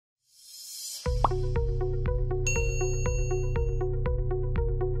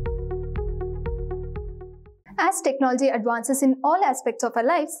As technology advances in all aspects of our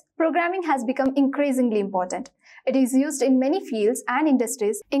lives, programming has become increasingly important. It is used in many fields and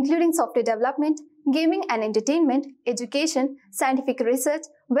industries, including software development, gaming and entertainment, education, scientific research,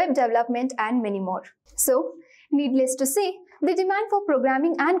 web development, and many more. So, needless to say, the demand for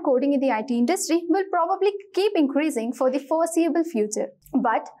programming and coding in the IT industry will probably keep increasing for the foreseeable future.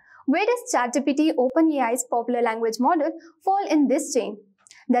 But where does ChatGPT, OpenAI's popular language model, fall in this chain?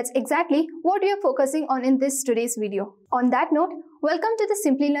 That's exactly what we are focusing on in today's video. On that note, welcome to the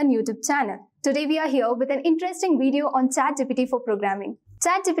Simplilearn YouTube channel. Today we are here with an interesting video on ChatGPT for programming.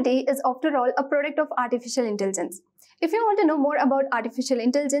 ChatGPT is after all a product of artificial intelligence. If you want to know more about artificial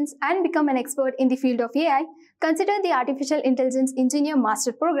intelligence and become an expert in the field of AI, consider the Artificial Intelligence Engineer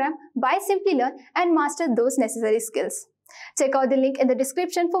Master Program by Simplilearn and master those necessary skills. Check out the link in the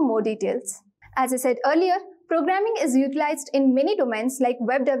description for more details. As I said earlier, programming is utilized in many domains like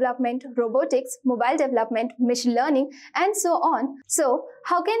web development, robotics, mobile development, machine learning, and so on. So,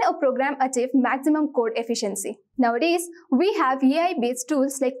 how can a program achieve maximum code efficiency? Nowadays, we have AI-based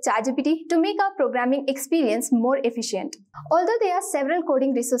tools like ChatGPT to make our programming experience more efficient. Although there are several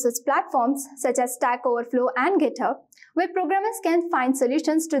coding resources platforms such as Stack Overflow and GitHub, where programmers can find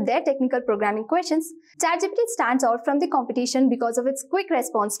solutions to their technical programming questions, ChatGPT stands out from the competition because of its quick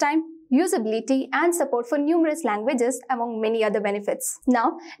response time, usability, and support for numerous languages, among many other benefits.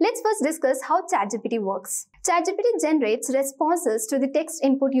 Now, let's first discuss how ChatGPT works. ChatGPT generates responses to the text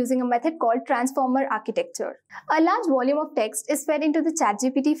input using a method called transformer architecture. A large volume of text is fed into the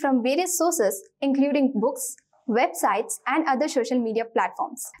ChatGPT from various sources, including books, websites, and other social media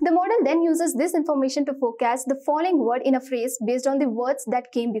platforms. The model then uses this information to forecast the following word in a phrase based on the words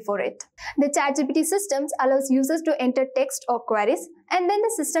that came before it. The ChatGPT systems allows users to enter text or queries, and then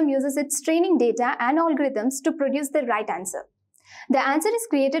the system uses its training data and algorithms to produce the right answer. The answer is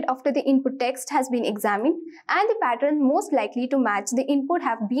created after the input text has been examined, and the pattern most likely to match the input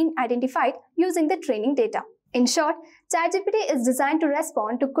have been identified using the training data. In short, ChatGPT is designed to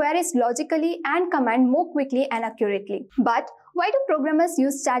respond to queries logically and command more quickly and accurately. But why do programmers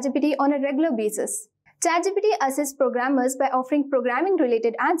use ChatGPT on a regular basis? ChatGPT assists programmers by offering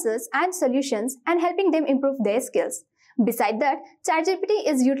programming-related answers and solutions and helping them improve their skills. Besides that, ChatGPT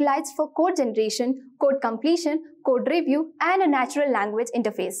is utilized for code generation, code completion, code review, and a natural language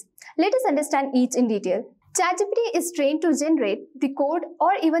interface. Let us understand each in detail. ChatGPT is trained to generate the code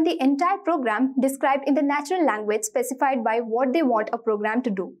or even the entire program described in the natural language specified by what they want a program to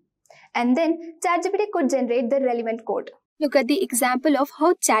do. And then ChatGPT could generate the relevant code. Look at the example of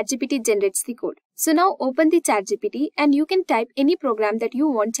how ChatGPT generates the code. So now open the ChatGPT and you can type any program that you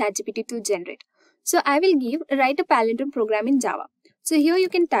want ChatGPT to generate. So I will write a palindrome program in Java. So here you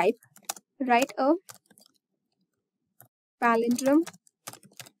can type write a palindrome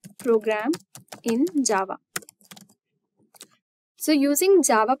program in Java. So using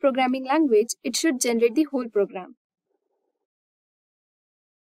Java programming language, it should generate the whole program.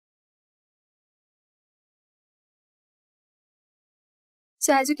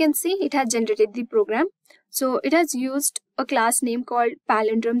 So as you can see, it has generated the program. So it has used a class name called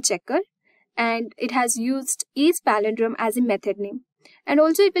palindrome checker, and it has used isPalindrome as a method name. And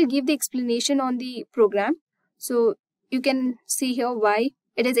also it will give the explanation on the program. So you can see here why.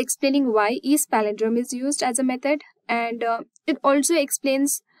 It is explaining why isPalindrome is used as a method, and it also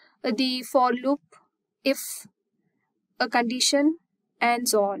explains the for loop, if a condition, and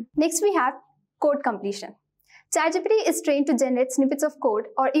so on. Next we have code completion. ChatGPT is trained to generate snippets of code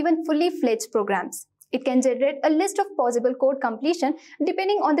or even fully fledged programs. It can generate a list of possible code completion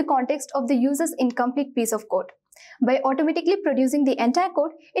depending on the context of the user's incomplete piece of code. By automatically producing the entire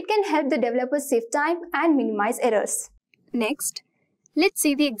code, it can help the developers save time and minimize errors. Next, let's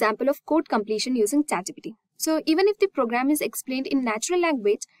see the example of code completion using ChatGPT. So even if the program is explained in natural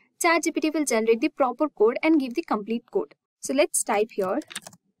language, ChatGPT will generate the proper code and give the complete code. So let's type here.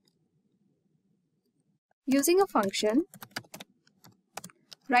 Using a function,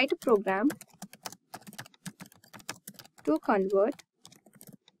 write a program to convert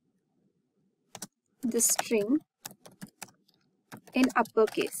the string in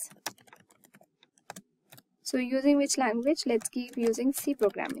uppercase. So using which language? Let's keep using C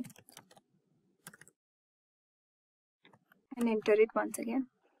programming. And enter it once again.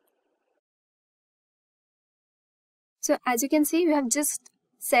 So as you can see, we have just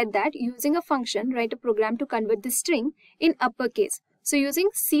said that using a function, write a program to convert the string in uppercase. So using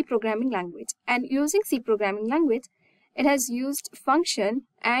C programming language. And using C programming language, it has used function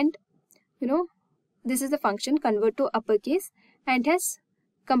and, this is the function convert to uppercase, and it has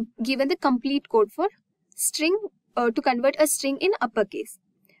given the complete code for string to convert a string in uppercase.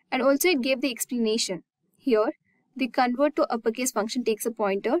 And also it gave the explanation. Here, the convert to uppercase function takes a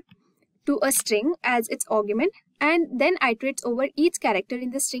pointer to a string as its argument and then iterates over each character in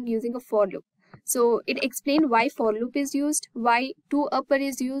the string using a for loop. So it explained why for loop is used, why to upper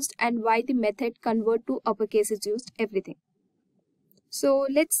is used, and why the method convert to uppercase is used, everything. So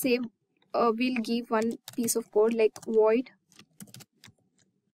let's say we'll give one piece of code like void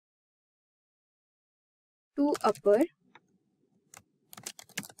to upper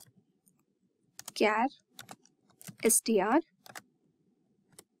char str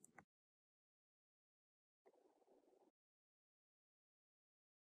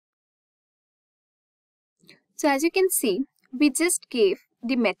So as you can see, we just gave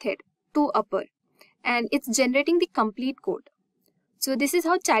the method to upper and it's generating the complete code. So this is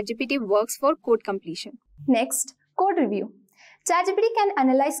how ChatGPT works for code completion. Next, code review. ChatGPT can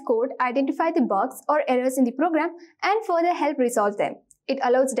analyze code, identify the bugs or errors in the program, and further help resolve them. It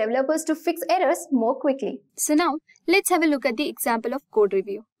allows developers to fix errors more quickly. So now, let's have a look at the example of code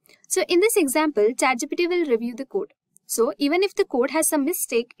review. So in this example, ChatGPT will review the code. So even if the code has some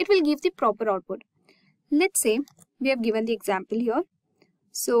mistake, it will give the proper output. Let's say we have given the example here.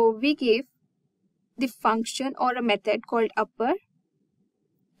 So we gave the function or a method called upper,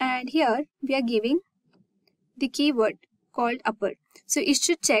 and here we are giving the keyword called upper. So it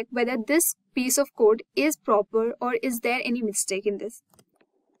should check whether this piece of code is proper or is there any mistake in this.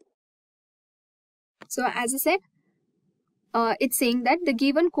 So as I said, it's saying that the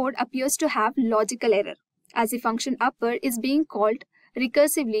given code appears to have logical error as the function upper is being called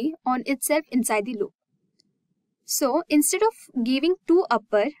recursively on itself inside the loop. So instead of giving to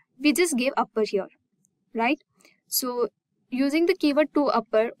upper, we just gave upper here, right? So using the keyword to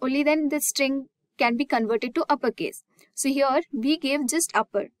upper, only then the string can be converted to uppercase. So here we gave just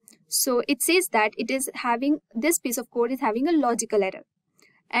upper. So it says that it is having, this piece of code is having a logical error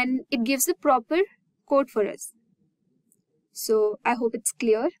and it gives the proper code for us. So I hope it's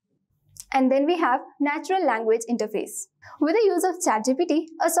clear. And then we have natural language interface. With the use of ChatGPT,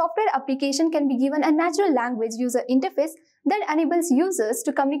 a software application can be given a natural language user interface that enables users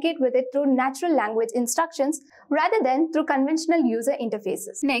to communicate with it through natural language instructions rather than through conventional user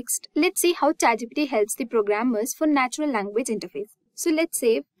interfaces. Next, let's see how ChatGPT helps the programmers for natural language interface. So let's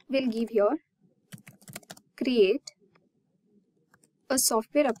say we'll give here create a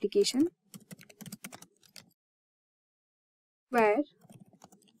software application where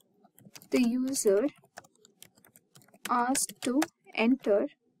the user asked to enter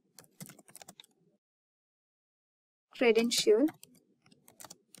credential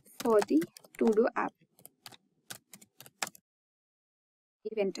for the To-Do app.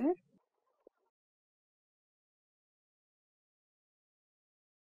 Enter.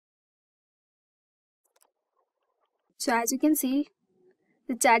 So as you can see,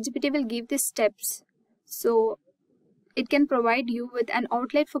 the ChatGPT will give the steps. So it can provide you with an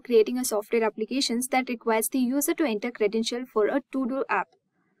outlet for creating a software applications that requires the user to enter credential for a To-Do app.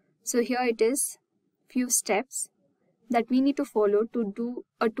 So here it is, few steps that we need to follow to do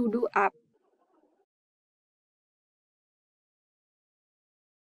a To-Do app.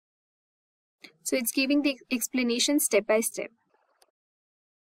 So it's giving the explanation step by step.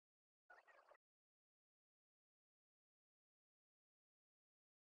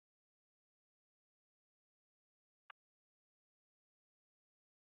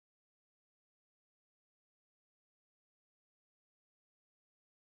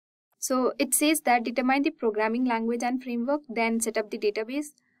 So it says that determine the programming language and framework, then set up the database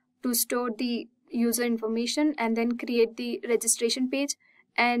to store the user information and then create the registration page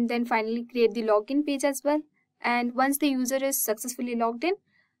and then finally create the login page as well. And once the user is successfully logged in,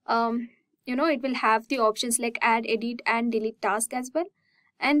 it will have the options like add, edit and delete task as well.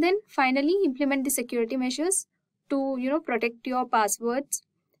 And then finally implement the security measures to, protect your passwords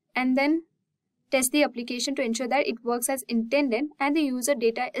and then test the application to ensure that it works as intended and the user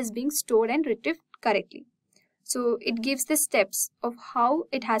data is being stored and retrieved correctly. So it gives the steps of how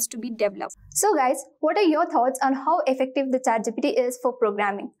it has to be developed. So guys, what are your thoughts on how effective the ChatGPT is for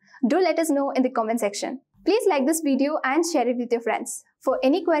programming? Do let us know in the comment section. Please like this video and share it with your friends. For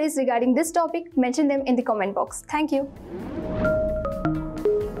any queries regarding this topic, mention them in the comment box. Thank you.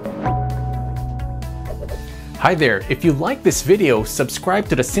 Hi there, if you like this video, subscribe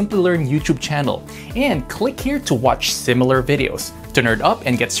to the Simplilearn YouTube channel and click here to watch similar videos. To nerd up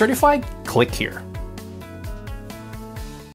and get certified, click here.